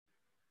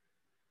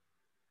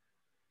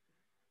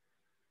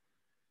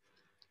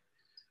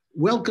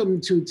Welcome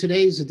to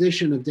today's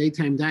edition of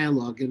Daytime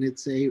Dialogue, and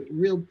it's a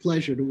real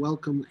pleasure to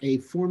welcome a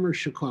former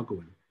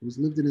Chicagoan who's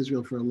lived in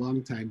Israel for a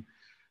long time,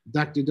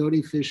 Dr.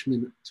 Dodi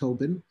Fishman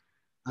Tobin.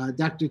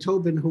 Dr.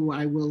 Tobin, who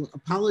I will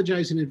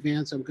apologize in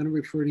advance, I'm going to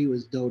refer to you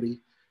as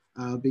Dodi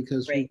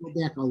because we Great. go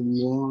back a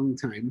long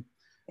time.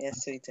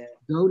 Yes, we do.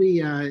 Dodi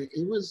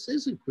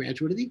is a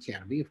graduate of the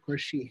Academy. Of course,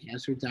 she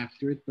has her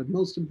doctorate, but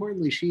most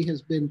importantly, she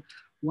has been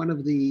one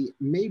of the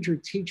major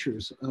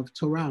teachers of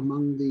Torah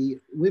among the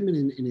women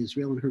in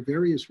Israel in her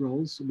various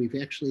roles. We've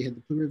actually had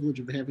the privilege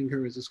of having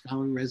her as a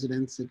scholar in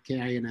residence at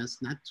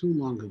KINS not too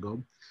long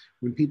ago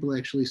when people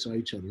actually saw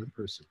each other in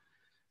person.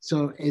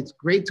 So it's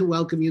great to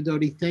welcome you,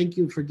 Dodi. Thank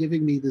you for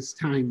giving me this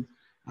time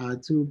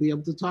to be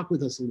able to talk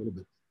with us a little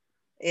bit.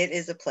 It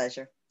is a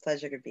pleasure.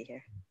 Pleasure to be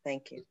here.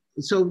 Thank you.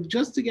 So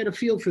just to get a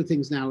feel for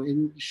things now,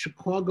 in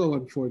Chicago,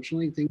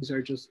 unfortunately, things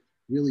are just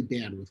really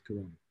bad with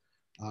Corona.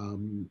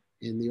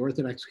 And the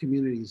Orthodox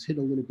communities hit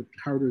a little bit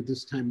harder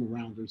this time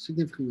around, or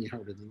significantly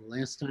harder than the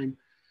last time.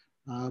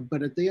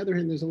 But at the other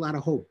hand, there's a lot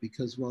of hope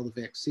because of all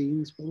the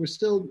vaccines, but we're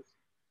still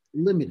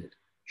limited.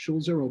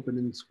 Schools are open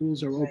and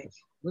schools are open. Right.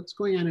 What's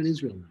going on in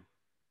Israel now?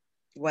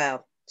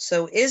 Wow.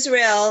 So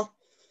Israel,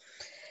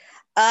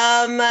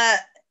 it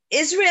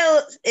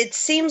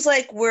seems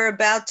like we're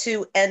about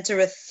to enter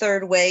a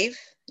third wave.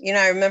 You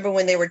know, I remember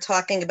when they were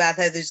talking about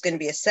how there's going to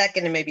be a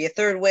second and maybe a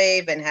third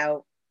wave and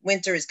how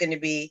winter is going to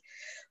be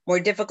more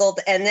difficult.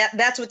 And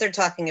that's what they're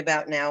talking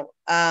about now.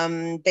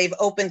 They've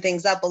opened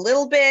things up a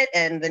little bit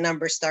and the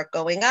numbers start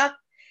going up.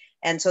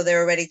 And so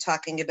they're already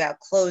talking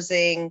about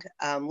closing,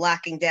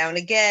 locking down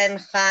again,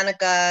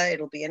 Hanukkah,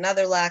 it'll be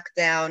another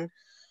lockdown.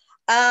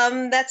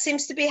 That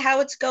seems to be how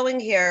it's going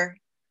here.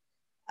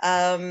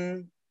 Are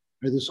the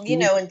schools? You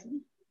know, and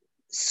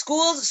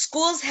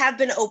schools have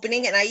been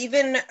opening, and I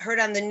even heard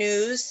on the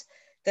news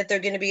that they're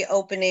going to be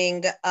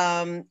opening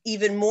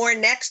even more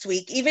next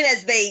week. Even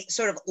as they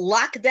sort of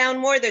lock down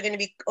more, they're going to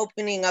be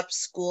opening up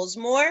schools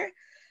more.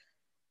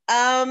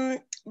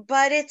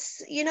 But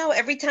it's, you know,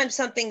 every time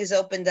something is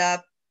opened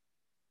up,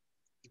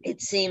 it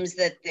seems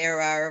that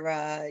there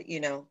are,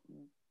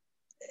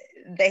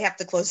 they have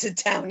to close it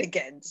down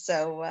again.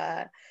 So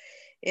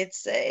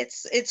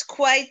it's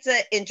quite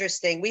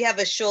interesting. We have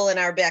a shul in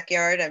our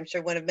backyard. I'm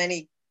sure one of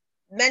many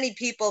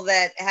people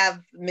that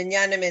have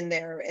minyanim in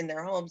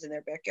their homes, in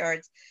their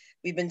backyards.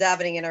 We've been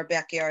davening in our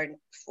backyard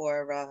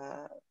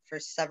for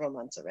several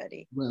months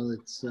already. Well,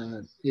 it's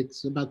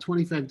about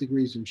 25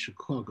 degrees in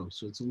Chicago,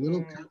 so it's a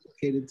little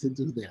complicated to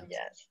do that.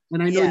 Yes.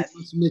 And I know you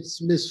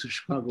must miss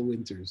Chicago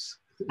winters.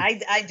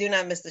 I do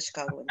not miss the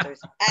Chicago winters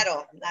at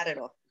all, not at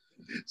all.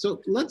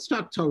 So let's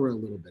talk Torah a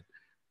little bit.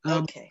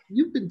 Okay.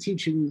 You've been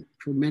teaching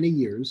for many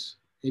years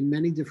in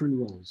many different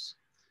roles.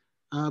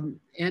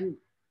 And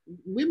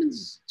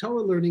women's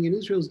Torah learning in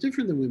Israel is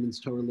different than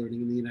women's Torah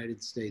learning in the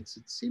United States.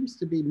 It seems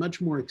to be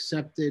much more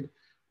accepted,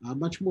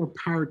 much more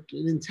an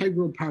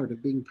integral part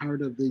of being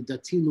part of the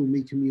Dati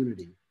Leumi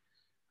community.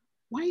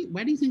 Why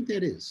do you think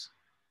that is?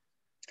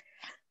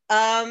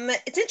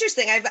 It's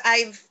interesting.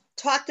 I've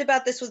talked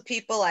about this with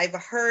people. I've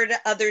heard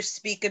others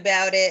speak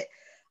about it.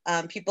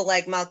 People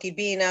like Malki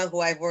Bina, who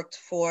I've worked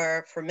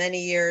for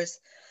many years.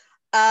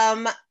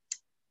 In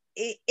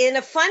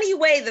a funny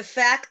way, the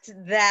fact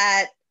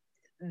that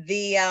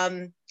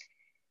the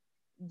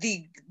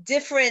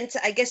different,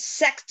 I guess,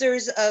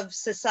 sectors of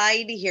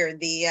society here,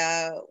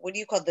 what do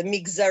you call it? The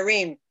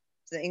migzarim,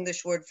 the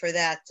English word for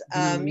that.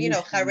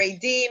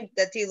 Charedim,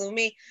 Dati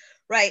Leumi,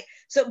 right?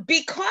 So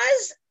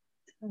because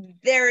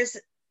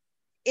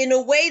in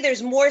a way,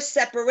 there's more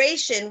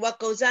separation. What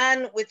goes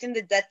on within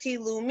the Dati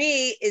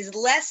Leumi is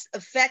less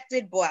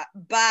affected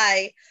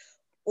by,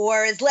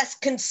 or is less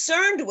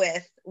concerned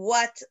with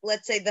what,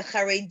 let's say, the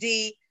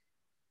Haredi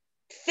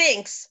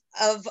thinks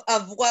of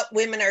what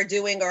women are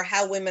doing or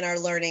how women are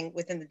learning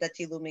within the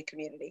Dati Leumi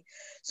community.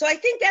 So I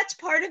think that's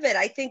part of it.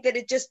 I think that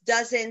it just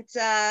doesn't,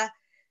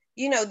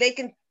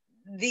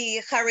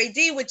 the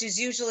Haredi, which is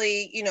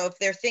usually, if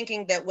they're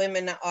thinking that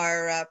women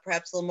are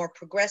perhaps a little more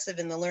progressive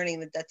in the learning in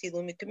the Dati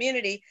Leumi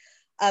community,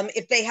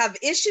 if they have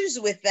issues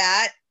with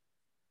that,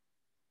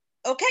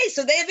 okay,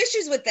 so they have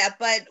issues with that,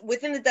 but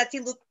within the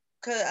Dati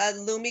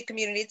Leumi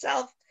community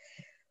itself,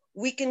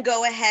 we can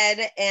go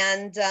ahead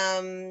and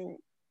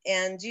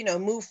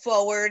move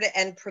forward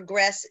and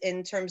progress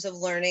in terms of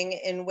learning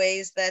in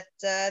ways that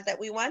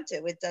we want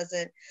to. It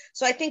doesn't.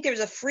 So I think there's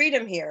a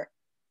freedom here.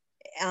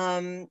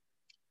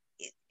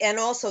 And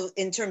also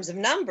in terms of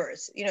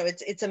numbers,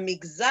 it's a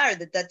migzar.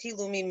 The Dati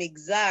Leumi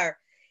migzar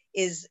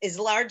is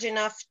large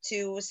enough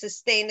to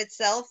sustain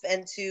itself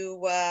and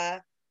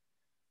to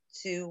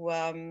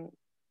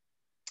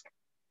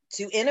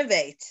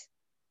innovate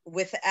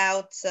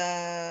without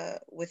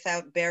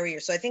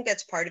barriers. So I think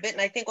that's part of it.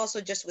 And I think also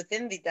just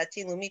within the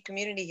Dati Leumi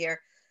community here,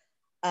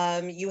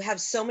 you have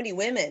so many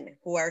women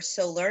who are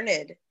so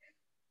learned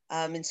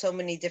in so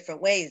many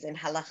different ways. In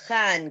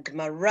Halakha and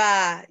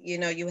Gemara,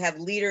 you have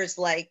leaders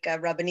like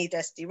Rabbanit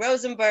Esti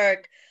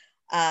Rosenberg,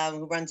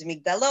 who runs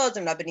Migdalot,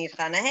 and Rabbanit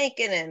Chana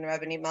Henkin, and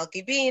Rabbanit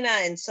Malki Bina,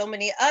 and so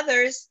many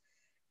others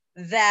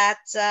that,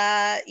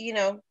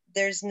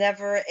 there's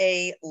never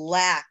a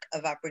lack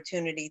of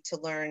opportunity to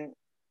learn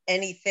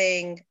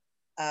anything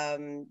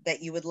that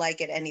you would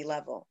like at any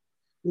level.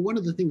 Well, one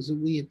of the things that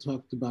we had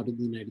talked about in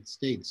the United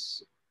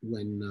States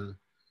when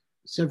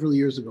several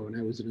years ago, when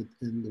I was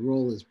in the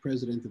role as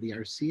president of the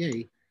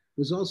RCA,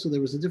 was also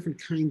there was a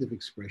different kind of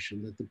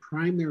expression, that the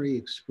primary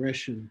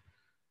expression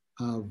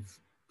of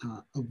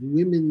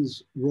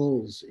women's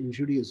roles in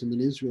Judaism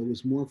in Israel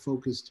was more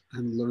focused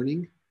on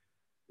learning,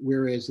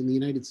 whereas in the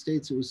United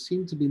States it was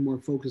seemed to be more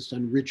focused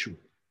on ritual.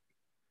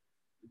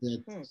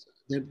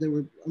 That they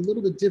were a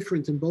little bit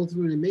different in both of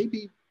them, and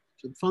maybe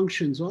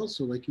functions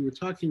also, like you were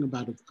talking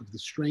about, of the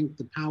strength,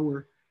 the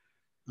power,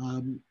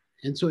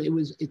 and so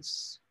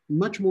it's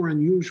much more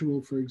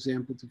unusual, for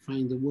example, to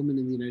find a woman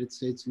in the United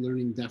States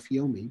learning Daf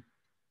Yomi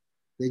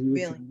than you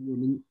would find a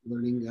woman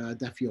learning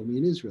Daf Yomi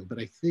in Israel. But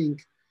I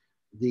think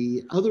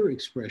the other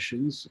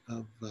expressions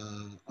of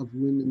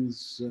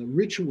women's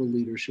ritual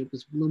leadership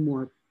is a little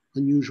more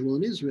unusual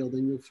in Israel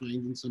than you'll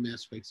find in some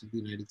aspects of the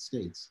United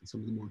States, and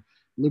some of the more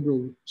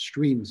liberal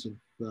streams of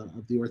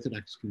the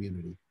Orthodox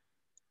community.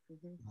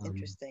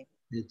 Interesting.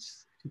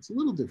 It's a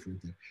little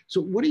different there.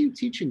 So what are you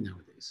teaching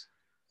nowadays?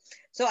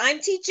 So I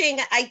teach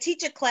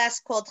a class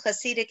called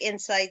Hasidic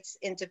Insights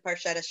into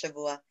Parshat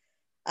HaShavua.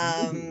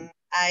 In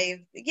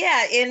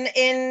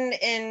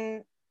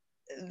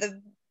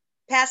the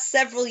past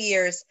several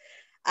years,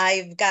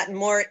 I've gotten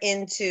more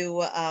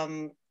into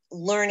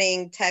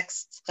learning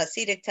texts,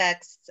 Hasidic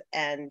texts,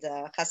 and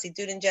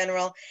Hasidut in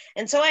general.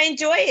 And so I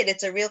enjoy it.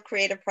 It's a real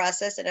creative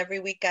process. And every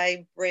week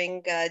I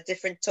bring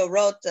different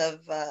Torot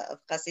of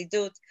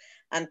Hasidut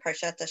on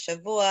Parshat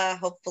HaShavua,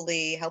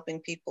 hopefully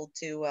helping people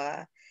to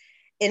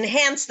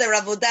enhance their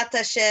Avodat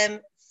Hashem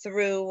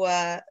through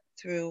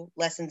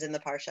lessons in the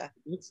Parsha.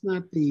 It's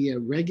not the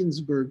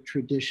Regensburg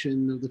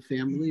tradition of the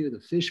family or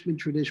the Fishman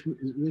tradition.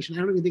 I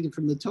don't even think it's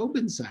from the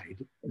Tobin side.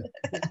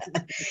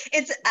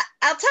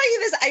 I'll tell you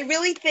this, I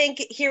really think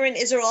here in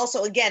Israel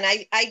also, again,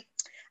 I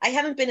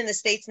haven't been in the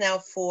States now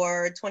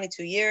for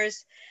 22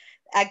 years.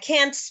 I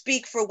can't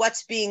speak for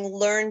what's being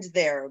learned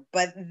there,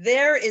 but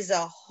there is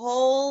a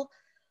whole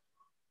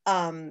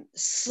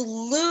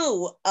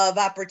slew of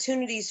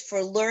opportunities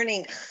for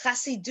learning.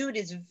 Hasidut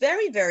is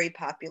very, very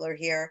popular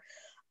here.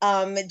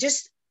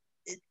 Just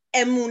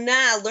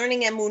Emunah,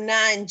 learning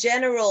Emunah in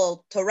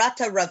general, Torah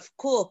Rav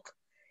Kook,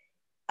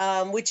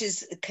 which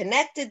is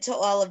connected to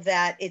all of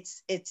that.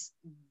 It's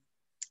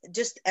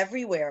just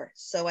everywhere.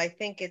 So I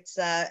think it's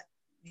the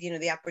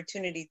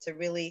opportunity to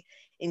really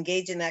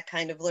engage in that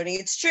kind of learning.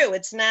 It's true.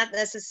 It's not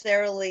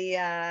necessarily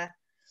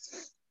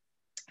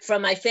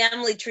from my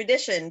family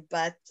tradition,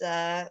 but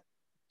that's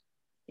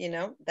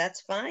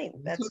fine.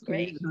 That's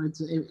great.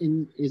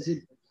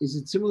 Is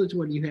it similar to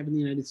what you have in the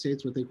United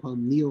States, what they call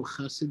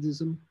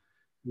neo-Hasidism,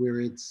 where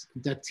it's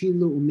Dati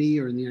Leumi,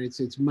 or in the United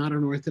States,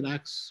 modern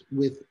Orthodox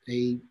with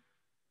a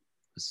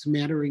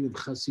smattering of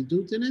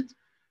Hasidut in it?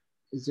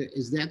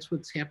 Is that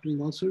what's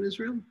happening also in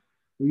Israel?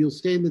 Where you'll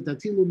stay in the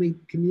Dati Leumi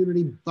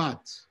community,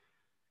 but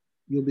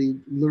you'll be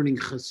learning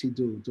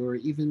Hasidut, or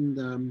even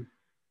the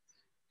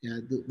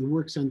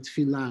works on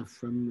Tefillah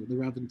from the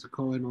Rav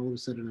Tekoa, and all of a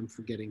sudden I'm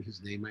forgetting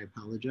his name. I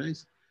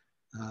apologize.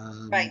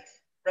 Right.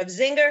 Rav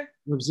Zinger?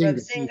 Rav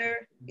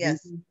Zinger.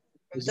 Yes.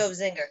 From Dov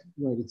Zinger.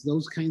 Right. It's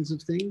those kinds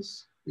of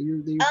things that you're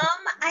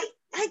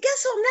I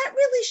guess I'm not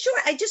really sure.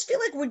 I just feel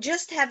like we're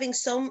just having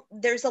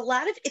there's a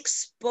lot of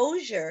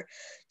exposure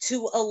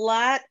to a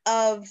lot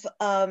of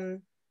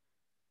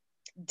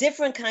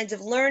different kinds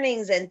of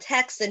learnings and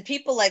texts, and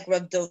people like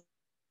Rav Dov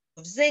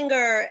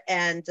Zinger,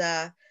 and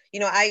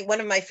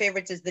one of my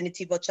favorites is the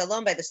Netivot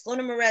Shalom by the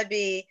Slonim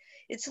Rebbe.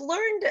 It's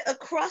learned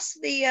across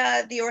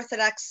the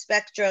Orthodox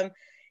spectrum.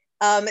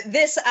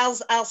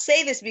 I'll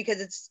say this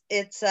because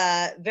it's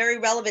very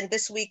relevant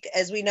this week,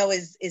 as we know,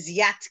 is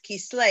Yat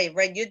Kislev,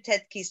 right? Yud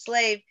Tet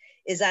Kislev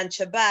is on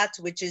Shabbat,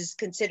 which is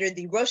considered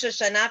the Rosh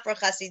Hashanah for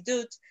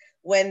Hasidut,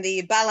 when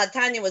the Baal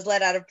HaTanya was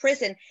let out of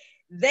prison.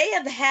 They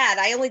have had,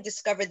 I only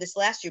discovered this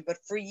last year, but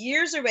for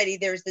years already,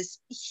 there's this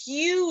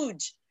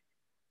huge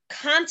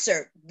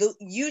concert,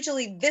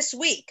 usually this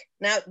week.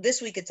 Now,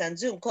 this week it's on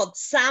Zoom, called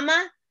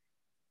Sama.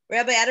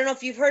 Rabbi, I don't know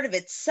if you've heard of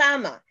it,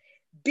 Sama.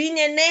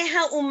 Binyanei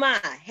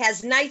Ha'umah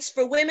has nights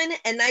for women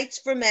and nights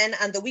for men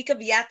on the week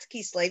of Yat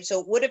Kislev.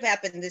 So it would have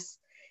happened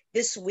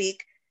this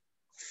week.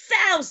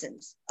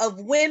 Thousands of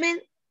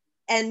women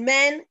and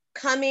men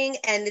coming,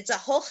 and it's a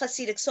whole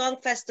Hasidic song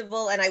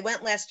festival. And I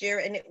went last year,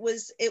 and it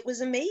was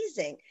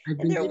amazing.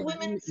 And there are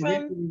women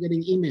I've been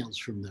getting emails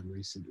from them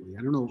recently.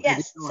 I don't know.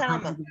 Yes,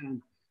 Sama.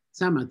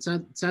 Sama,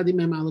 Tzadi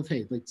Mem Aleph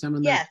Hey, like Sama.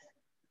 Yes.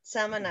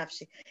 Sama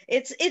Nafshi.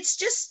 It's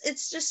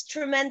just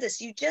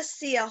tremendous. You just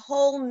see a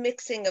whole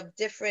mixing of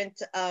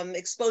different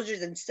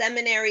exposures in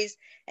seminaries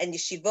and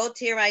yeshivot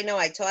here. I know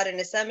I taught in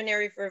a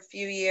seminary for a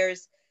few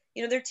years.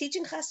 They're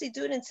teaching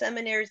Hasidut in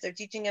seminaries. They're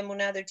teaching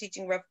Emunah. They're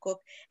teaching Rav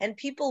Kook. And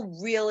people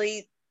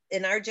really,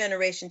 in our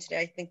generation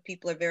today, I think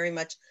people are very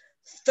much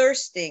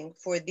thirsting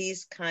for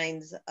these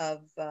kinds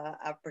of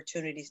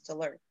opportunities to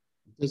learn.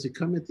 Does it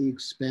come at the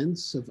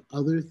expense of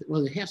other,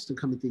 well, it has to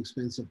come at the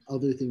expense of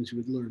other things you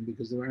would learn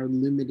because there are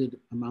limited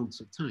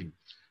amounts of time.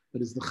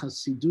 But is the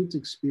Hasidut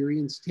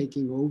experience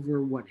taking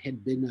over what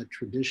had been a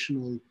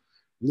traditional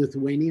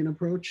Lithuanian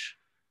approach?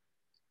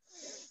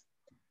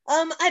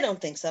 I don't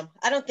think so.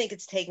 I don't think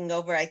it's taking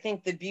over. I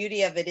think the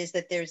beauty of it is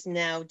that there's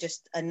now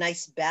just a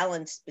nice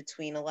balance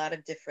between a lot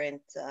of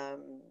different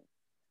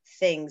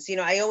things. You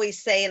know, I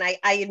always say, and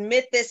I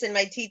admit this in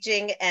my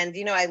teaching, and,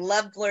 you know, I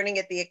loved learning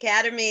at the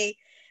academy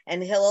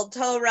and Hillel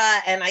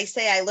Torah. And I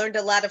say I learned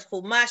a lot of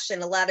Chumash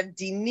and a lot of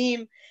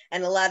Dinim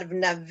and a lot of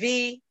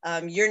Navi.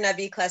 Your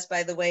Navi class,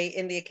 by the way,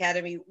 in the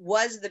academy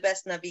was the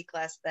best Navi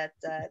class that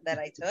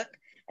I took.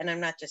 And I'm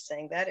not just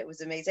saying that, it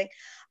was amazing.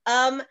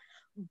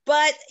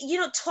 But, you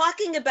know,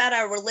 talking about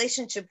our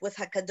relationship with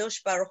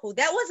HaKadosh Baruch Hu,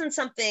 that wasn't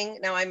something,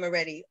 now I'm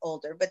already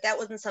older, but that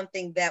wasn't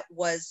something that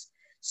was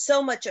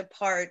so much a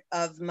part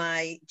of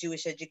my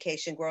Jewish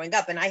education growing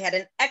up. And I had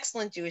an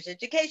excellent Jewish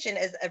education,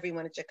 as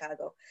everyone in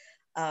Chicago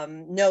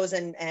knows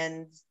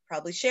and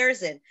probably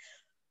shares in.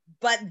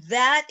 But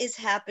that is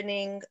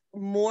happening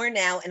more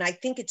now. And I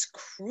think it's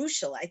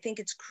crucial. I think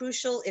it's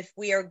crucial if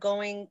we are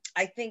going,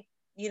 I think,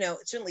 you know,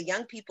 certainly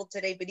young people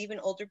today, but even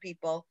older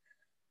people,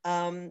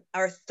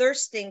 are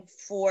thirsting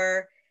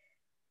for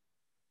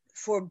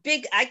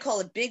big, I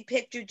call it big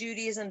picture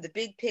Judaism, the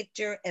big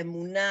picture,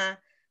 emunah,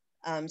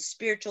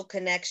 spiritual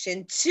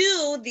connection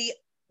to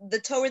the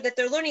Torah that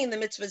they're learning and the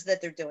mitzvahs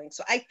that they're doing.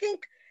 So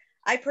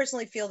I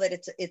personally feel that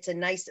it's a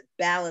nice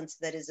balance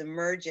that is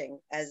emerging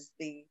as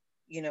the,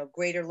 you know,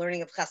 greater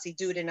learning of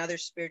Chassidut and other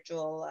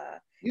spiritual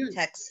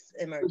texts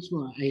emerge. First of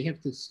all, I have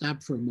to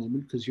stop for a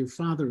moment because your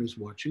father is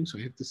watching, so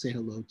I have to say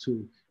hello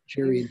to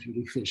Jerry and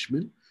Judy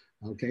Fishman.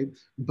 Okay,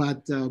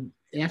 but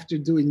after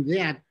doing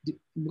that,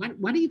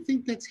 why do you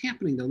think that's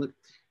happening? Though, look,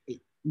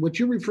 what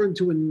you're referring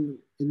to in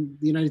the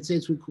United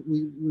States, we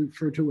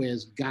refer to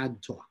as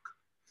God talk.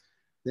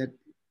 That,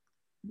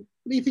 what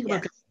do you think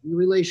about God, your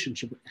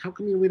relationship? How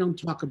come we don't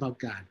talk about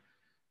God?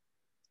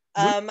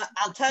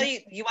 I'll tell you.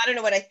 You want to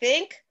know what I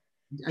think?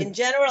 In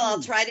general,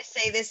 I'll try to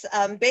say this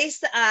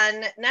based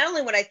on not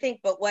only what I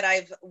think, but what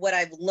I've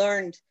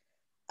learned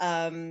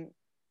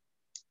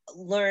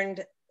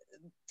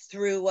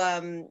through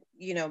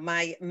you know,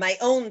 my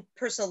own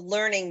personal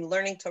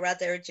learning Torah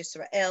Eretz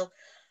Yisrael.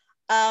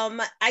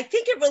 I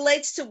think it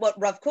relates to what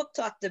Rav Kook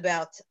talked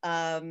about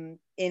in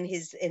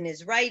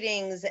his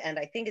writings, and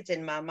I think it's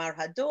in Ma'amar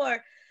Hador.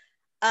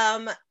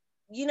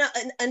 You know,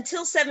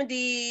 until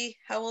 70,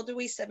 how old are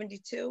we?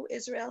 72,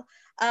 Israel.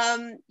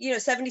 You know,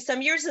 70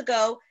 some years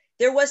ago,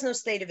 there was no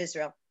state of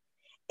Israel.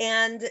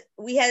 And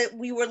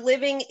we were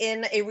living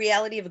in a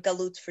reality of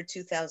galut for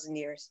 2,000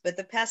 years. But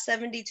the past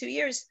 72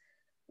 years,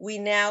 we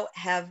now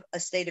have a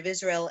state of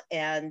Israel,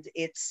 and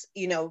it's,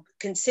 you know,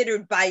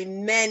 considered by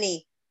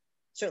many,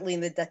 certainly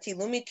in the Dati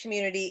Lumi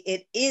community,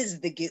 it is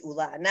the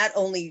Geula, not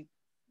only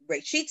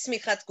Reshit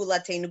Smichat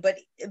Gulatenu, but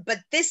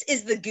this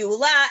is the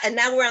Geula, and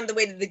now we're on the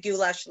way to the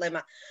Geula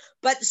Shlema.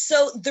 But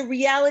so the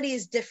reality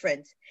is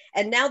different.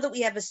 And now that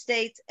we have a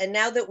state, and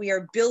now that we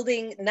are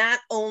building not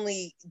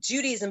only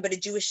Judaism, but a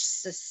Jewish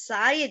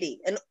society,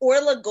 an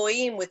Orla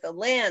Goyim with a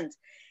land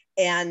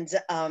and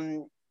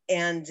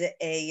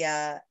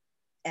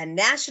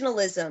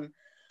nationalism,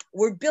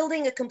 we're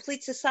building a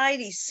complete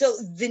society. So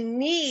the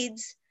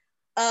needs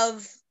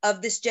of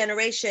this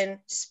generation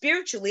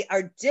spiritually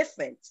are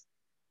different.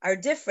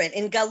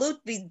 In Galut,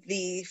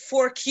 the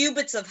 4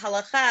 cubits of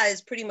halakha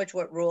is pretty much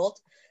what ruled.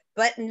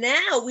 But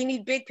now we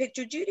need big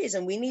picture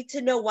Judaism. We need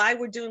to know why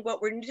we're doing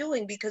what we're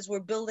doing, because we're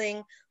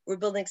building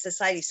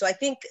society. So I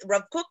think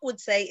Rav Kook would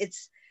say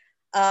it's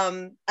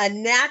a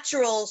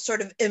natural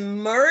sort of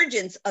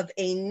emergence of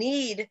a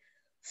need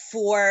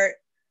for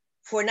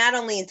not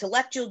only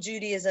intellectual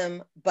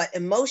Judaism, but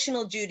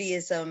emotional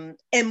Judaism,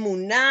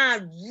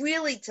 emunah,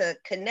 really to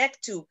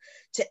connect to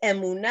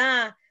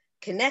emunah,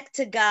 connect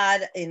to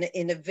God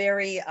in a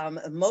very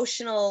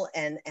emotional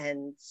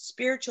and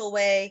spiritual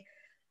way.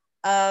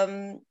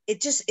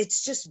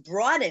 It's just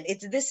broadened.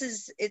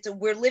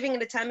 We're living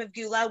in a time of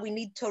Geulah. We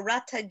need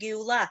Torah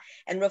Geulah.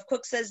 And Rav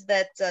Kook says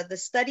that the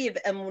study of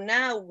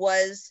emunah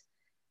was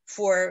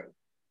for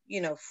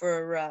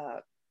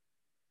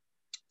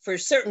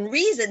certain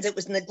reasons, it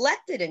was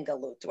neglected in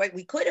Galut, right?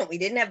 We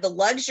didn't have the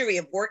luxury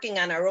of working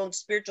on our own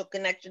spiritual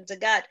connection to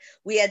God.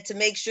 We had to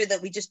make sure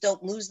that we just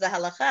don't lose the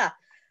halakha.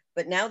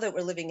 But now that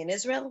we're living in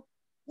Israel,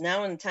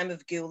 now in the time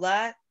of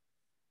Geulah,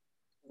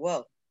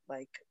 whoa,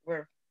 like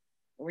we're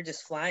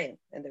just flying,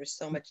 and there's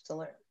so much to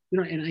learn. You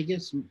know, and I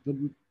guess but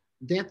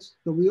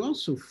we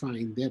also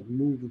find that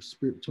move of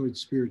spirit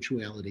towards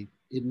spirituality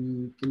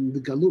in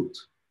the Galut.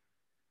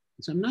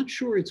 So I'm not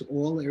sure it's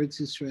all Eretz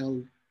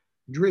Yisrael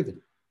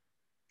driven.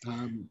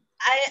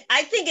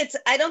 I think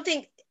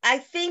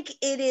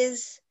it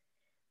is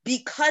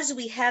because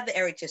we have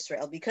Eretz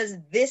Yisrael, because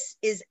this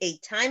is a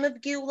time of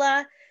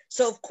Geulah.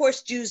 So of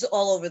course, Jews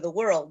all over the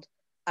world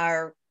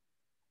are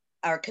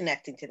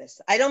connecting to this.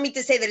 I don't mean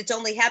to say that it's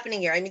only happening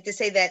here. I mean to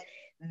say that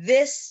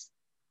this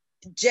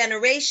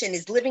generation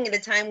is living at a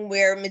time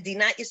where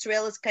Medinat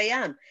Yisrael is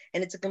Kayam,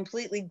 and it's a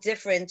completely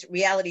different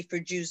reality for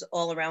Jews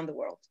all around the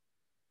world.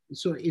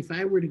 So if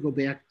I were to go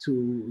back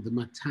to the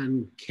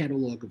Matan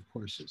catalog of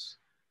courses,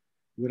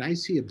 would I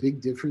see a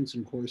big difference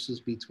in courses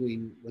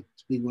between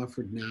what's being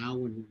offered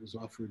now and what was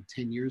offered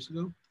 10 years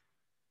ago?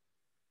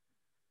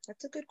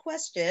 That's a good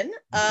question.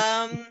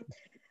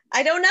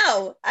 I don't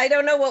know. I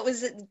don't know what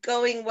was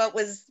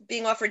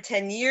being offered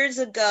 10 years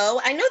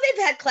ago. I know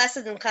they've had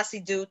classes in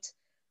Chassidut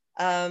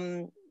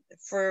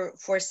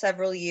for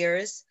several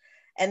years,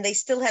 and they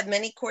still have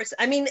many courses.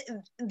 I mean,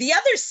 the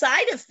other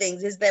side of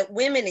things is that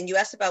women, and you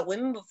asked about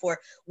women before,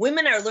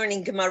 women are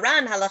learning Gemara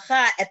and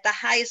Halacha at the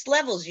highest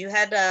levels. You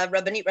had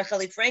Rabbanit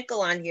Racheli Frankel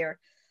on here.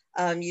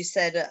 You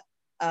said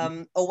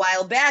a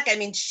while back, I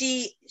mean,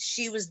 she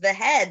was the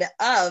head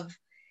of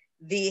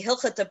the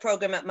Hilchata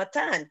program at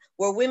Matan,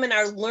 where women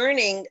are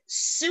learning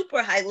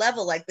super high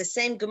level, like the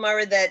same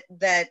Gemara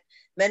that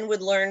men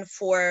would learn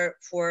for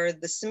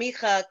the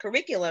Smicha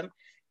curriculum.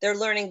 They're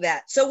learning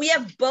that. So we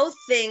have both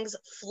things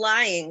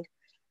flying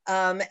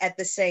at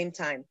the same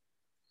time.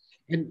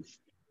 And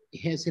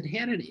has it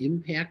had an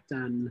impact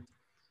on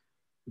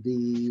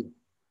the,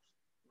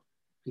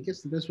 I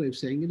guess the best way of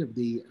saying it, of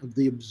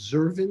the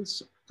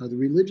observance, the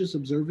religious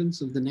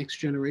observance of the next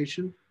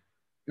generation?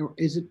 Or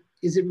is it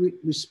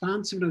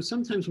responsive? Now,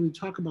 sometimes when we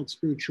talk about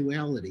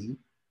spirituality,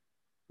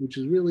 which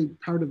is really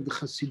part of the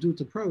Chassidut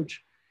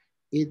approach,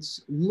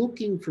 it's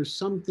looking for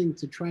something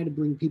to try to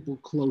bring people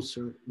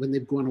closer when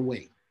they've gone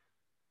away.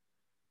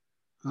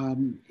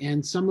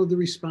 And some of the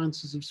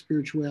responses of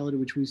spirituality,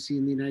 which we see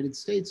in the United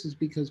States, is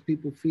because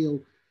people feel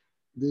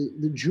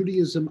the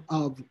Judaism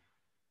of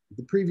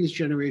the previous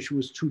generation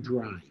was too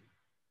dry.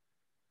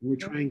 We're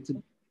trying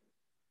to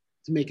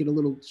make it a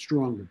little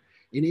stronger.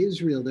 In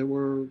Israel, there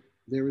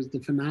was the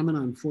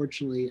phenomenon,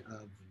 unfortunately,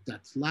 of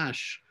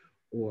Datlash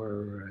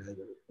or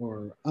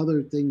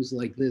other things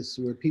like this,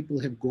 where people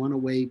have gone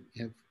away,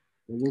 have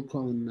what we'll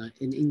call in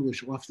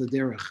English off the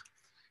derech.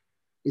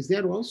 Is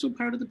that also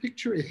part of the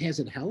picture? Has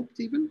it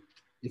helped, even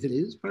if it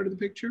is part of the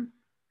picture?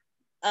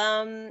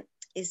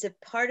 Is it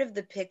part of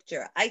the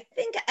picture? I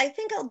think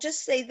I'll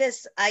just say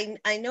this. I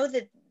know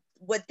that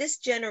what this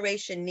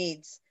generation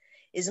needs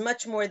is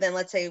much more than,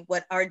 let's say,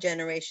 what our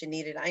generation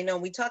needed. I know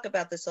we talk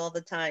about this all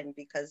the time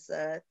because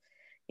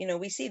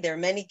we see there are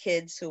many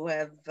kids who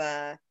have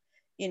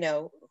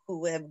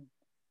who have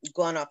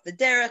gone off the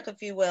derech,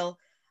 if you will.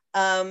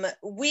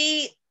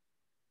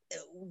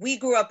 We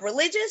grew up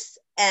religious,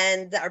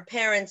 and our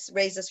parents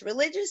raised us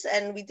religious,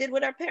 and we did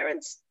what our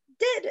parents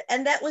did,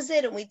 and that was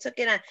it, and we took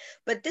it on.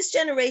 But this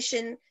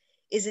generation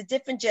is a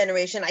different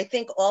generation. I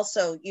think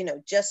also,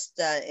 just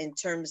in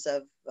terms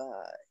of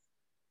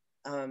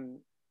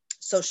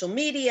social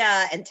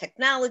media and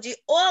technology,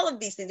 all of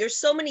these things, there's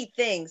so many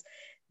things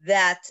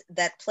that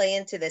play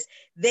into this.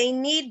 They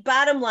need,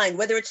 bottom line,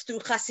 whether it's through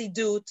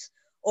Chassidut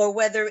or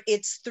whether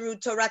it's through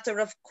Torah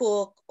Rav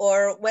Kook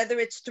or whether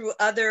it's through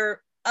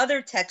other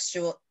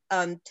textual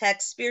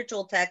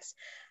spiritual texts,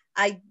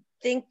 I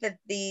think that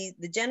the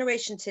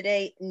generation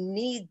today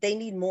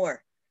need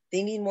more.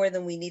 They need more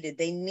than we needed.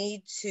 They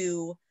need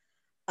to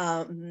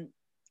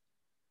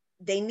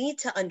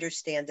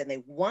understand, and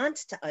they want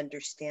to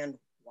understand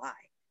why.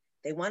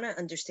 They want to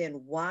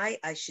understand why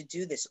I should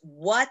do this.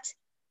 What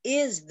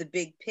is the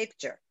big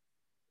picture?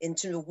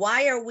 Into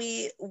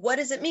what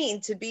does it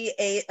mean to be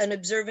an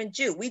observant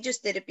Jew? We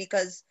just did it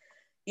because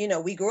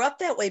we grew up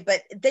that way,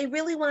 but they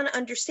really want to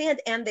understand,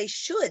 and they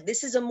should.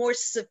 This is a more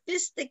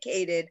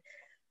sophisticated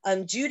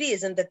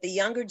Judaism that the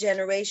younger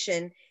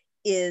generation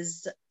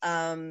is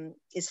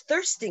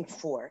thirsting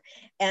for.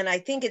 And I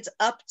think it's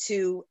up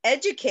to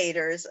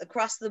educators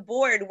across the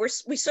board.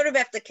 We sort of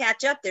have to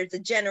catch up. There's a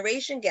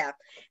generation gap,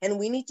 and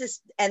we need to,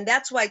 and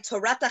that's why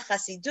Torah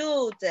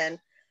Chassidut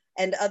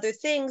and other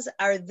things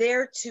are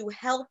there to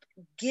help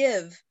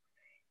give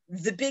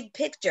the big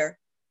picture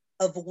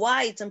of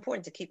why it's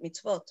important to keep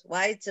mitzvot,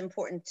 why it's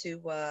important to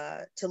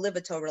live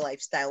a Torah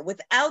lifestyle.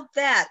 Without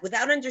that,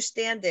 without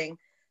understanding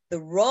the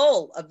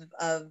role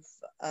of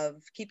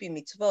keeping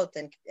mitzvot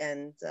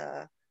and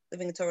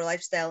living a Torah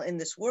lifestyle in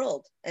this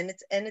world, and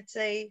it's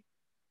a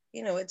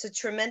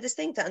tremendous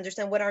thing to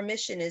understand what our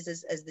mission is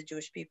as the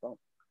Jewish people.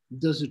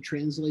 Does it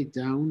translate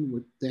down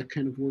with that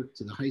kind of work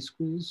to the high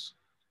schools?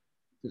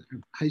 The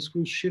high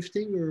school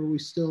shifting, or are we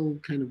still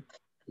kind of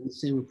in the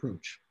same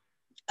approach?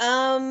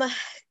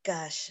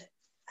 Gosh,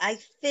 I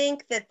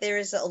think that there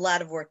is a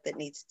lot of work that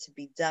needs to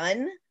be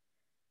done.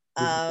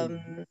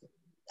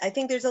 I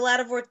think there's a lot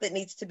of work that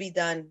needs to be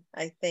done.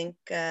 I think,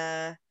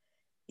 I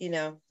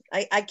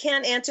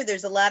can't answer.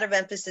 There's a lot of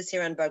emphasis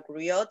here on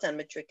Bagruyot, on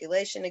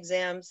matriculation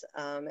exams,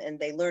 and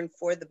they learn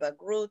for the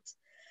Bagrut.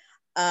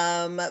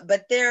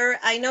 But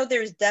I know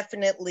there's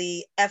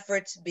definitely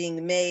efforts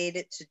being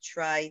made to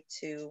try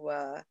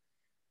to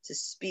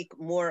speak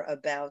more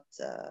about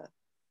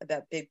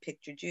big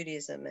picture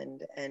Judaism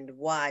and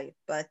why.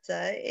 But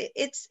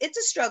it's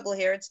a struggle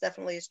here. It's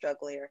definitely a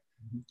struggle here.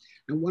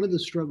 And one of the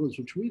struggles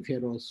which we've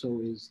had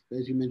also is,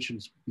 as you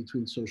mentioned,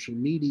 between social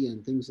media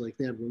and things like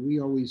that, where we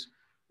always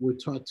were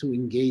taught to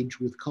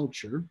engage with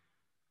culture.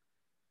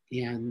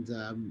 And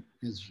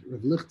as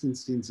Rav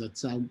Lichtenstein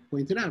Zatzal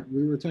pointed out,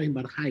 we were talking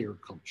about higher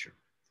culture,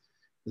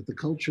 that the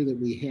culture that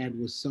we had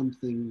was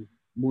something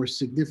more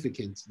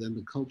significant than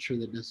the culture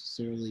that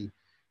necessarily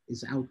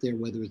is out there,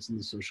 whether it's in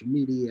the social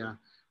media,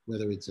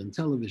 whether it's on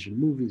television,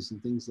 movies,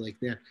 and things like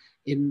that.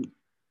 And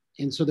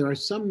so there are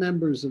some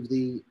members of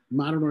the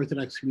modern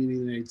Orthodox community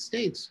in the United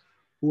States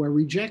who are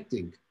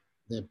rejecting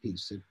that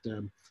piece.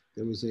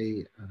 There was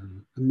a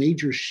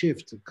major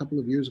shift a couple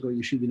of years ago at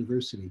Yeshiva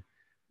University,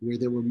 where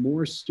there were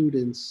more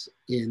students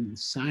in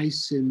Cy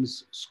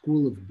Sim's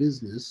School of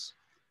Business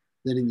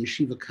than in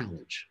Yeshiva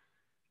College.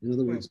 In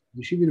other words,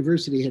 Yeshiva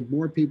University had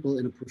more people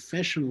in a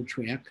professional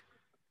track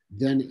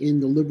than in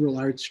the liberal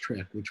arts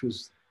track, which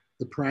was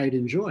the pride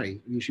and joy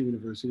of Yeshiva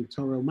University,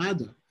 Torah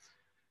Umada.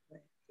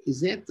 Is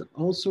that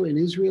also in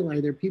Israel?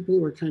 Are there people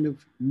who are kind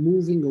of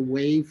moving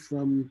away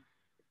from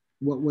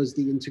what was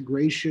the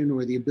integration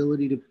or the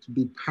ability to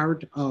be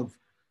part of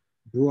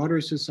broader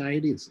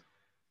society? It's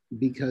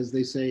because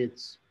they say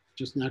it's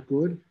just not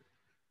good?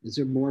 Is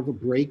there more of a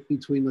break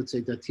between, let's say,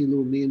 Dati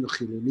Leumi and the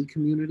Chiloni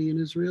community in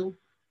Israel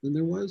than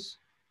there was?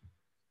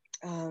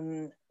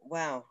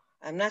 Wow,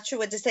 I'm not sure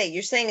what to say.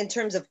 You're saying in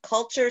terms of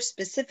culture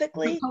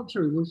specifically?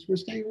 Culture, we're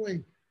staying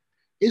away.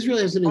 Israel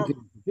has an advantage.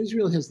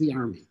 Israel has the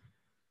army.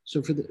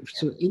 So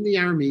in the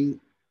army,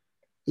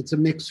 it's a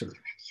mixer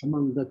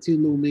among Dati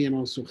Leumi and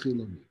also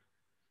Chiloni,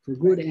 for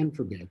good and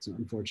for bad,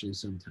 unfortunately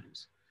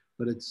sometimes.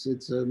 But it's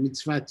a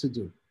mitzvah to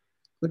do.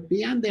 But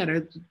beyond that,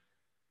 are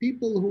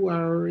people who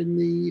are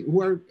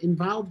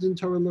involved in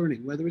Torah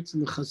learning, whether it's in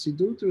the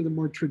Chassidut or the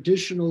more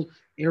traditional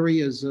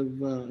areas of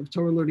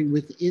Torah learning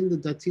within the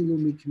Dati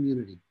Leumi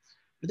community.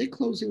 Are they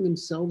closing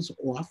themselves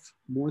off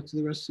more to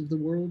the rest of the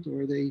world,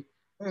 or are they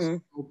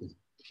open?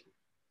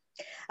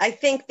 I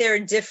think there are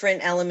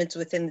different elements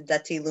within the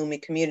Dati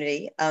Leumi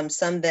community.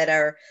 Some that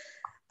are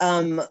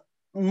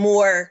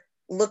more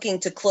looking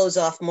to close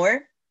off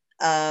more.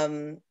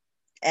 And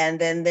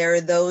then there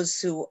are those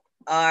who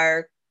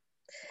are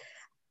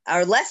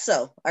less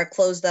so, are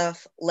closed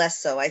off less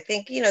so. I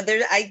think,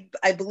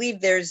 I believe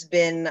there's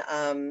been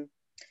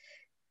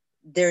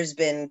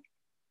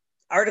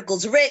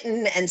articles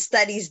written and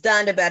studies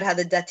done about how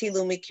the Dati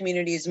Leumi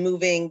community is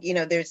moving.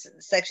 There's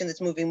a section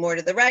that's moving more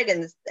to the right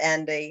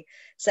and a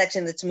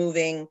section that's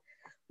moving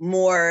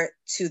more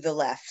to the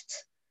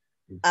left.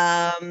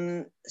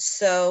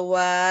 That's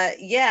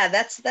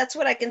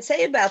what I can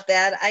say about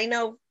that. I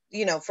know,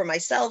 for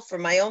myself, for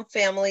my own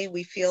family,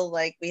 we feel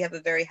like we have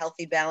a very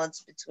healthy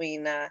balance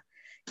between,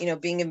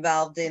 being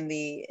involved in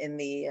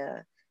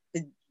the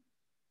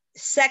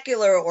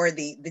secular or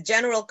the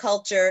general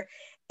culture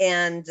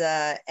and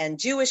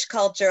Jewish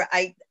culture.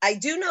 I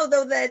do know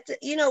though that,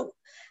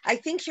 I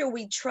think here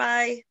we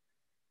try,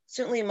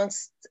 certainly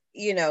amongst,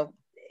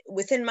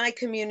 within my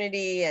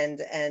community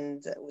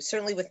and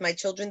certainly with my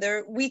children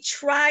there, we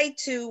try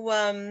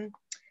to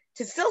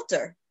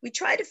filter. We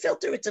try to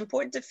filter. It's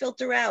important to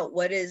filter out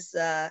what is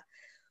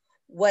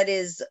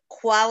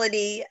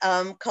quality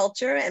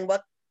culture and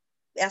what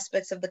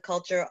aspects of the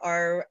culture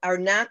are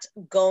not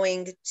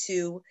going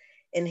to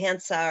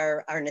enhance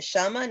our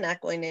neshama,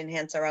 not going to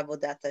enhance our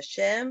avodat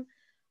Hashem.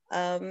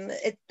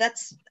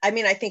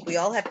 I think we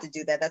all have to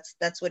do that.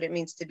 That's what it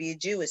means to be a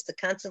Jew, is to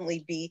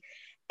constantly be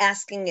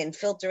asking and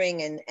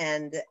filtering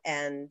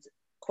and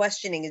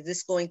questioning, is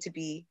this going to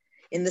be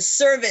in the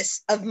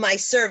service of my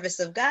service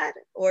of God,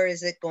 or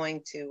is it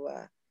going to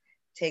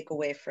take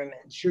away from it?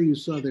 I'm sure you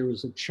saw there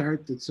was a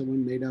chart that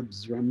someone made up,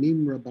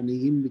 Zramim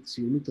Rabbaniyim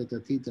B'Tzionut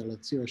Hadatit Al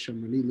Hatzir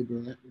Hashamrani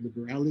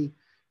Liberali,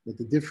 that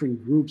the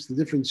different groups, the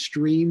different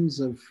streams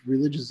of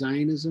religious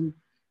Zionism,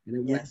 and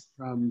it went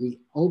from the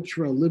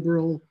ultra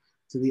liberal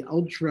to the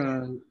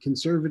ultra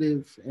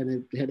conservative, and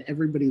it had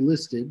everybody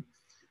listed,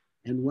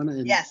 and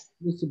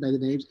listed by the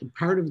names. And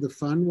part of the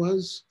fun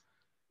was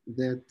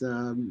that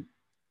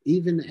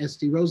even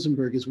S.D.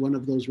 Rosenberg is one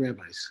of those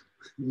rabbis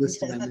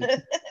listed on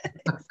that.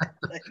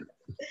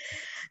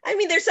 I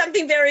mean, there's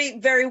something very,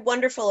 very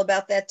wonderful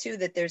about that too,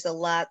 that there's a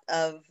lot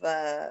of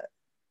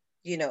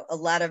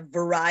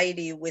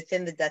variety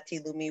within the Dati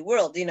Leumi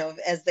world,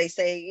 as they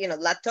say,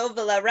 la tov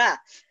la ra.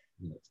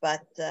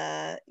 But,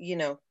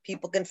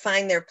 people can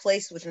find their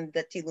place within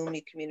the Dati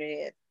Leumi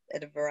community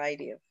at a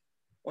variety of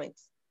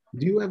points.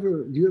 Do you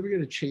ever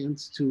get a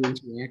chance to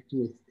interact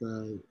with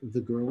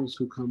the girls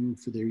who come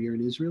for their year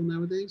in Israel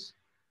nowadays?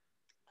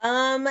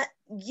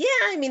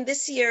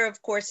 This year,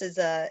 of course, is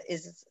a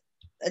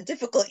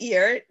difficult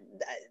year.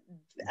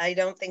 I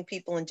don't think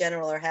people in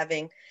general are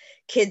having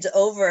kids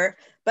over,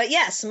 but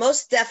yes,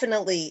 most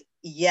definitely,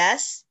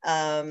 yes.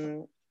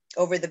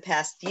 Over the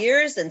past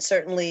years, and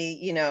certainly,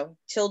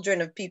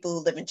 children of people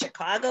who live in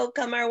Chicago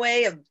come our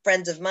way, of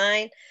friends of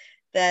mine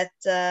that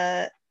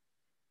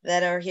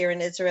are here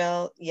in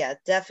Israel. Yeah,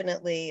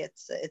 definitely.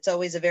 It's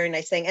always a very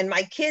nice thing. And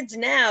my kids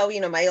now,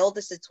 my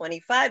oldest is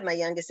 25, my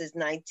youngest is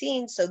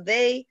 19. So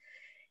they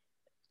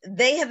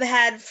have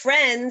had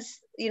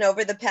friends,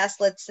 over the past,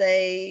 let's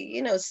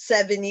say,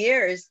 7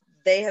 years,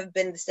 they have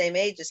been the same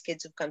age as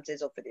kids who've come to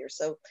Israel for the year.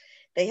 So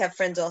they have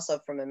friends also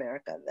from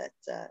America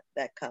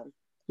that come.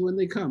 When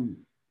they come,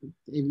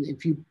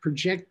 if you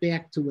project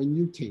back to when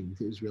you came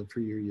to Israel for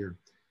your year,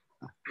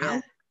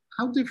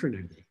 how different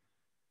are they?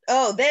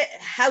 Oh,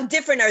 how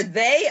different are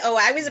they? Oh,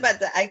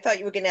 I thought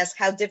you were going to ask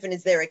how different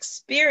is their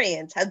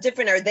experience? How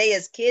different are they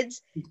as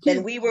kids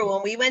than we were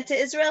when we went to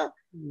Israel?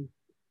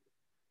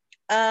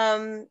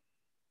 That's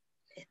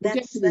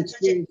such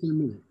a,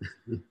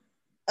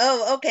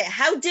 oh, okay.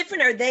 How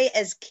different are they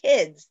as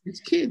kids? As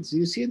kids, do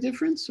you see a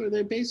difference, or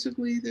they're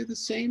the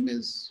same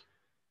as?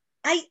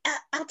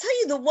 I'll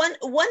tell you the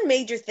one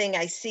major thing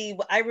I see.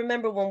 I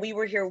remember when we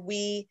were here,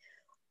 we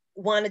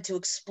wanted to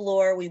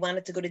explore. We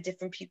wanted to go to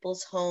different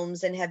people's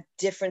homes and have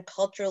different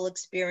cultural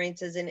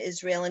experiences in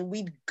Israel. And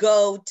we'd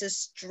go to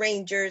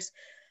strangers,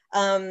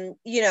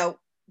 you know,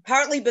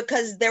 partly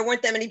because there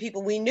weren't that many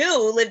people we knew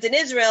who lived in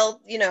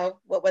Israel, you know,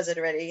 what was it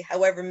already?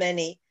 However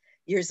many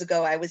years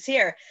ago I was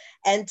here.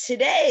 And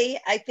today,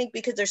 I think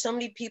because there's so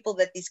many people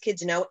that these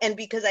kids know, and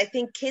because I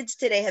think kids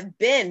today have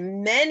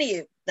been,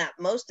 many, not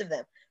most of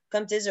them,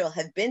 come to Israel,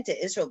 have been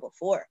to Israel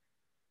before.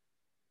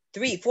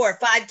 3, 4,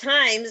 5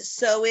 times.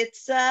 So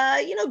it's,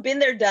 you know, been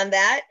there, done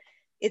that.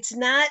 It's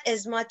not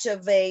as much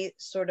of a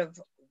sort of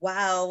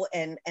wow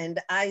and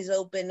eyes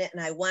open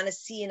and I want to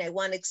see and I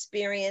want to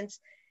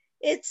experience.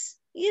 It's,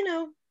 you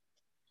know,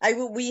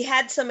 we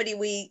had somebody,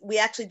 we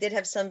actually did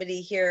have somebody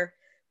here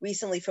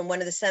recently from one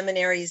of the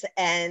seminaries.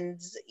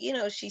 And, you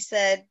know, she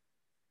said,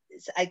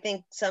 I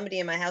think somebody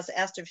in my house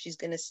asked her if she's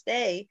going to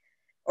stay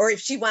or if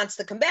she wants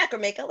to come back or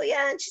make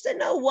Aliyah. And she said,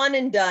 no, one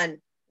and done.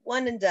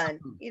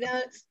 You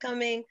know, it's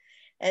coming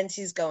and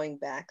she's going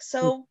back.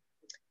 So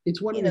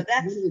it's one of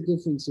the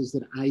differences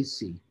that I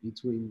see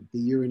between the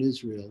year in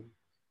Israel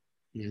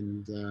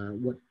and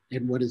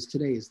what is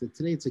today is that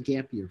today it's a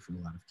gap year for a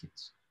lot of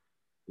kids.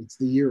 It's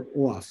the year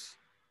off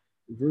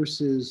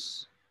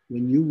versus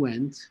when you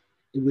went,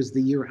 it was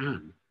the year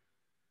on.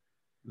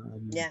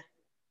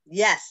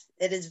 Yes,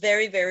 it is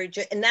very, very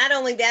true. And not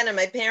only that, and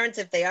my parents,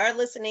 if they are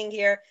listening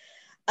here,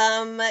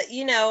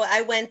 you know,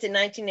 I went in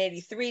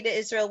 1983 to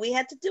Israel. We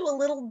had to do a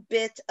little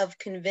bit of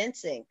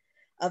convincing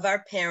of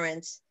our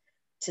parents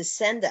to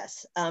send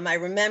us. I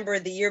remember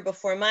the year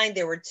before mine,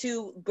 there were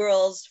 2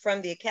 girls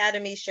from the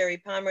academy,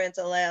 Sherry Pomerantz,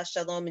 Aliyah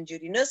Shalom, and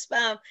Judy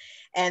Nussbaum,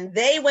 and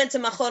they went to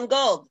Machon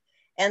Gold.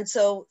 And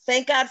so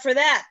thank God for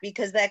that,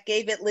 because that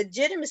gave it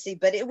legitimacy.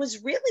 But it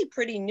was really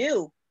pretty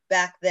new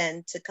back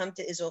then to come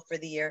to Israel for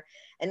the year.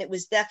 And it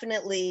was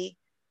definitely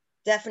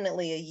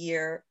a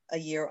year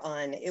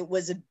on. It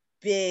was a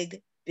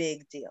big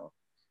deal.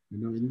 You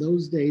know, in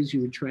those days, you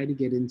would try to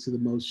get into the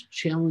most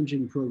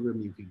challenging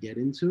program you could get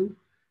into.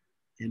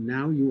 And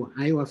now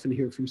I often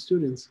hear from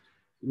students,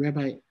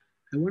 Rabbi,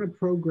 I want a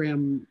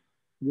program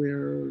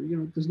where, you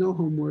know, there's no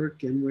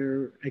homework and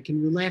where I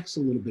can relax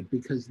a little bit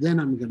because then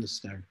I'm going to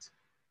start.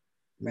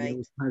 And right. That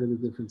was part of the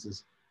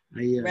differences.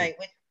 Right.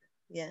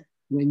 Yeah.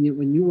 When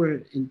you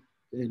were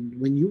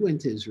when you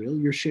went to Israel,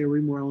 you're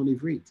sharing moral and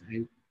Ivrit.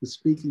 I was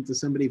speaking to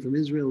somebody from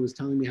Israel who was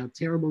telling me how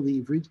terrible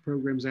the Ivrit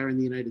programs are in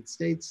the United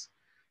States.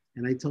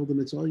 And I told them,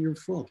 it's all your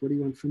fault. What do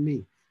you want from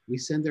me? We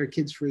send our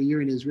kids for a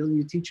year in Israel and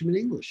you teach them in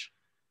English.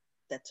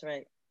 That's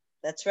right.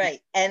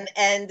 And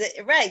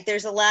right,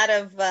 there's a lot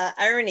of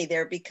irony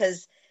there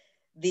because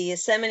the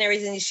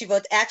seminaries and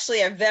yeshivot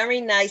actually are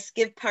very nice,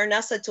 give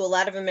parnasa to a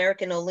lot of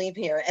American olim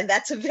here. And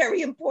that's a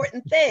very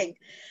important thing.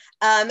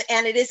 And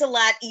it is a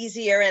lot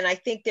easier. And I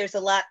think there's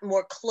a lot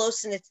more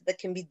closeness that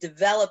can be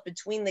developed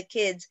between the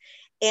kids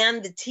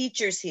and the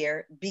teachers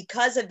here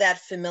because of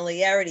that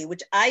familiarity,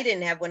 which I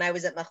didn't have when I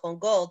was at Machon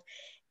Gold.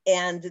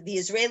 And the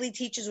Israeli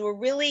teachers were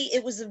really,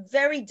 it was a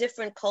very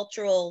different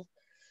cultural,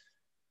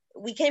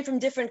 we came from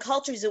different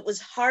cultures. It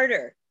was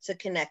harder to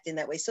connect in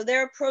that way. So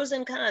there are pros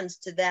and cons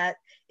to that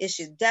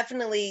issue.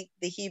 Definitely,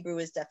 the Hebrew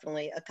is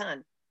definitely a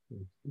con.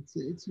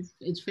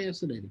 It's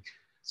fascinating.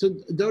 So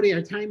Dodi,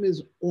 our time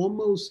is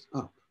almost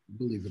up,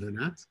 believe it or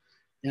not.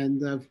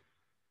 And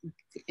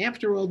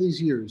after all these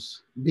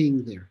years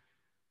being there,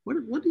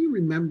 what do you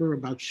remember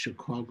about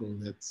Chicago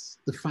that's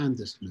the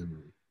fondest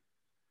memory?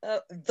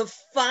 The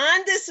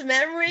fondest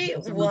memory,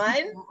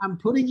 one? I'm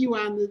putting you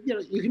on the, you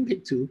know, you can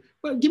pick 2,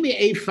 but give me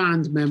a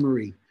fond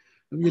memory.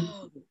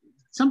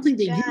 Something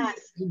that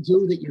you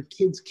do that your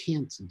kids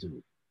can't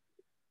do.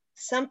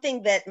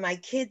 Something that my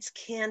kids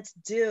can't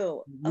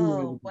do.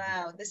 Oh,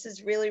 wow. This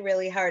is really,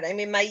 really hard. I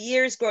mean, my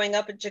years growing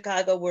up in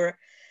Chicago were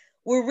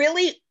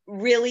really,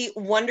 really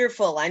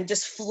wonderful. I'm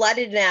just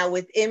flooded now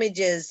with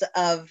images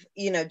of,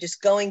 you know,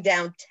 just going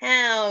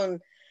downtown,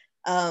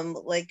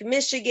 like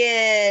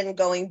Michigan,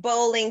 going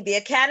bowling. The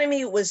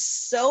academy was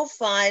so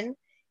fun.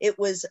 It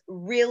was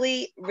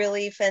really,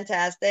 really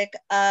fantastic.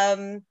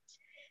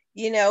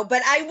 You know,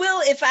 but I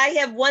will, if I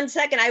have 1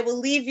 second, I will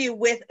leave you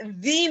with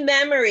the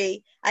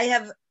memory. I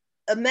have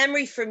a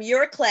memory from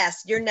your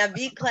class, your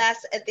Navi class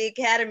at the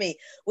academy,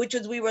 which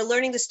was we were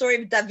learning the story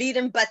of David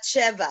and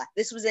Bathsheba.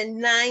 This was in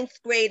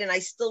 9th grade, and I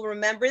still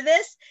remember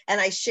this,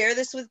 and I share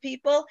this with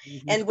people.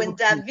 And when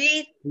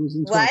David,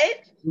 what?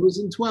 It was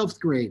in 12th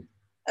grade.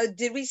 Oh,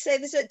 did we say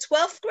this at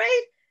 12th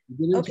grade?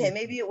 Okay,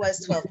 maybe it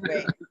was 12th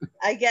grade.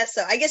 I guess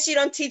so. I guess you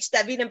don't teach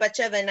David and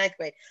Batsheva in 9th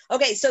grade.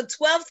 Okay, so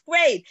 12th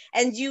grade,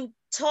 and you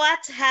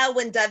taught how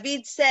when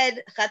David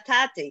said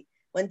chatati,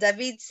 when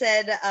David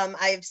said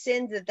I have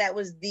sinned, that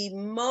was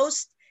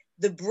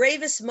the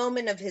bravest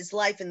moment of his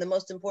life and the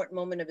most important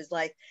moment of his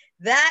life.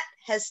 That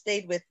has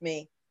stayed with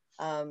me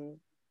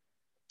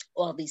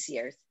all these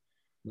years.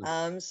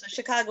 So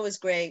Chicago was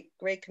great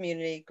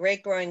community,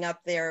 great growing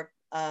up there.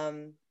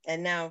 And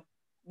now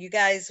you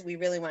guys, we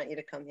really want you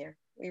to come here.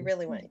 We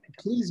really want you to come.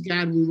 Please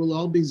God, we will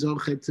all be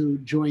zoche to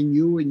join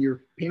you and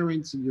your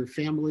parents and your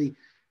family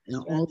and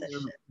all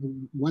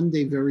one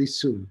day very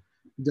soon.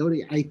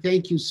 Dodi, I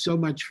thank you so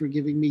much for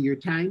giving me your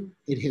time.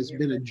 It has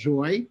been a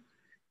joy.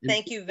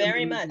 Thank you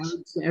very much.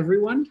 To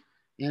everyone.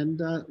 And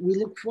we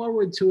look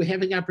forward to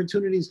having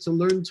opportunities to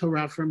learn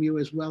Torah from you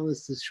as well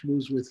as to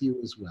shmooze with you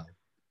as well.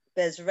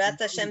 Bezrat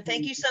Hashem.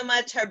 Thank you so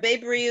much.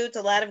 Harbei Briut,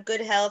 a lot of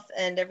good health,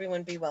 and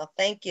everyone be well.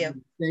 Thank you.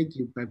 Thank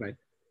you. Bye-bye.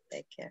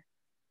 Take care.